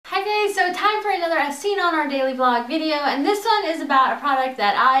Okay, so time for another As Seen on Our Daily Vlog video, and this one is about a product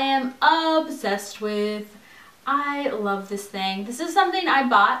that I am obsessed with. I love this thing. This is something I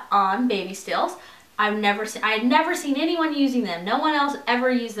bought on baby stills. I had never seen anyone using them. No one else ever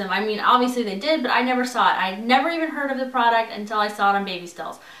used them. I mean, obviously they did, but I never saw it. I had never even heard of the product until I saw it on baby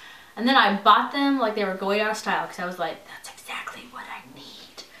stills. And then I bought them like they were going out of style because I was like, that's exactly what I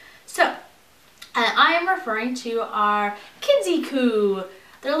need. So, I am referring to our Kidzikoo.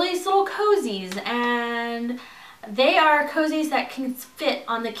 They're these little cozies, and they are cozies that can fit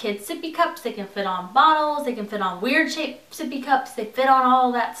on the kids' sippy cups. They can fit on bottles. They can fit on weird shaped sippy cups. They fit on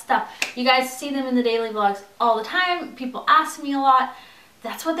all that stuff. You guys see them in the daily vlogs all the time. People ask me a lot.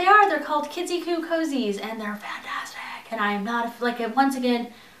 That's what they are. They're called Kidzikoo cozies, and they're fantastic. And I am not, once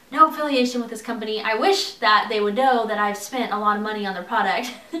again, no affiliation with this company. I wish that they would know that I've spent a lot of money on their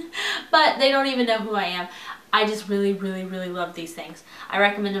product, but they don't even know who I am. I just really love these things. I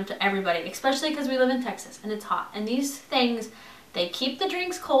recommend them to everybody, especially because we live in Texas and it's hot. And these things, they keep the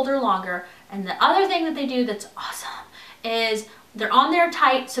drinks colder longer. And the other thing that they do that's awesome is they're on there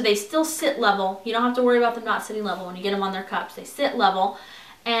tight, so they still sit level. You don't have to worry about them not sitting level when you get them on their cups. They sit level.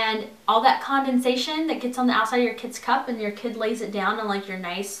 And all that condensation that gets on the outside of your kid's cup and your kid lays it down on like your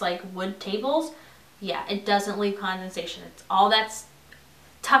nice like wood tables, yeah, it doesn't leave condensation. It's all that's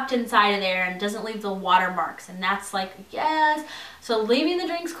tucked inside of there and doesn't leave the watermarks, and that's like, yes. So leaving the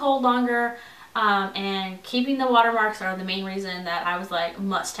drinks cold longer and keeping the watermarks are the main reason that I was like,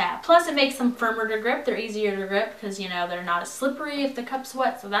 must have. Plus it makes them firmer to grip. They're easier to grip because, you know, they're not as slippery if the cup's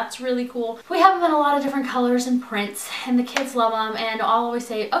wet, so that's really cool. We have them in a lot of different colors and prints, and the kids love them. And I'll always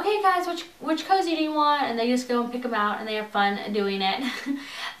say, okay guys, which cozy do you want? And they just go and pick them out and they have fun doing it.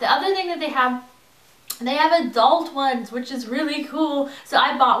 The other thing that they have adult ones, which is really cool. So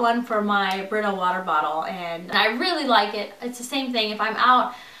I bought one for my Brita water bottle, and I really like it. It's the same thing. If I'm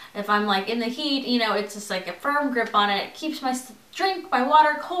out, if I'm like in the heat, you know, it's just like a firm grip on it. It keeps my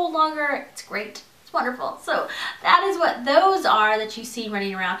water cold longer. It's great. It's wonderful. So that is what those are that you see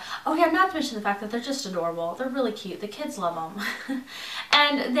running around. Oh yeah, not to mention the fact that they're just adorable. They're really cute. The kids love them.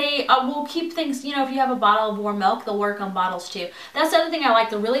 And they will keep things, you know, if you have a bottle of warm milk, they'll work on bottles too. That's the other thing I like.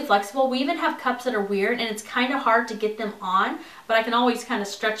 They're really flexible. We even have cups that are weird, and it's kind of hard to get them on, but I can always kind of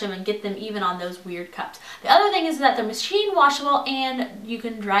stretch them and get them even on those weird cups. The other thing is that they're machine washable and you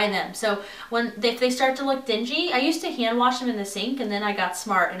can dry them. So if they start to look dingy, I used to hand wash them in the sink, and then I got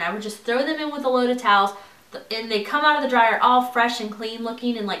smart and I would just throw them in with a load of towels, and they come out of the dryer all fresh and clean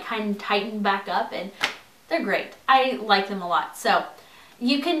looking and like kind of tightened back up, and they're great. I like them a lot. So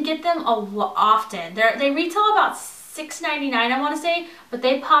you can get them often. They retail about $6.99, I want to say, but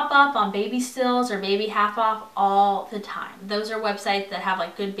they pop up on baby stills or baby half off all the time. Those are websites that have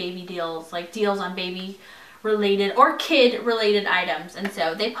like good baby deals, like deals on baby related or kid related items, and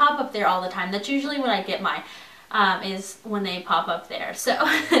so they pop up there all the time. That's usually when I get mine, is when they pop up there. So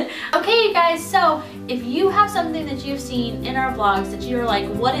okay you guys, so if you have something that you've seen in our vlogs that you're like,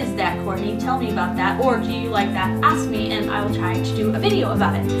 what is that, Courtney? Tell me about that. Or do you like that? Ask me and I will try to do a video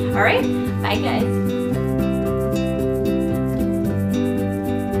about it. Alright, bye guys.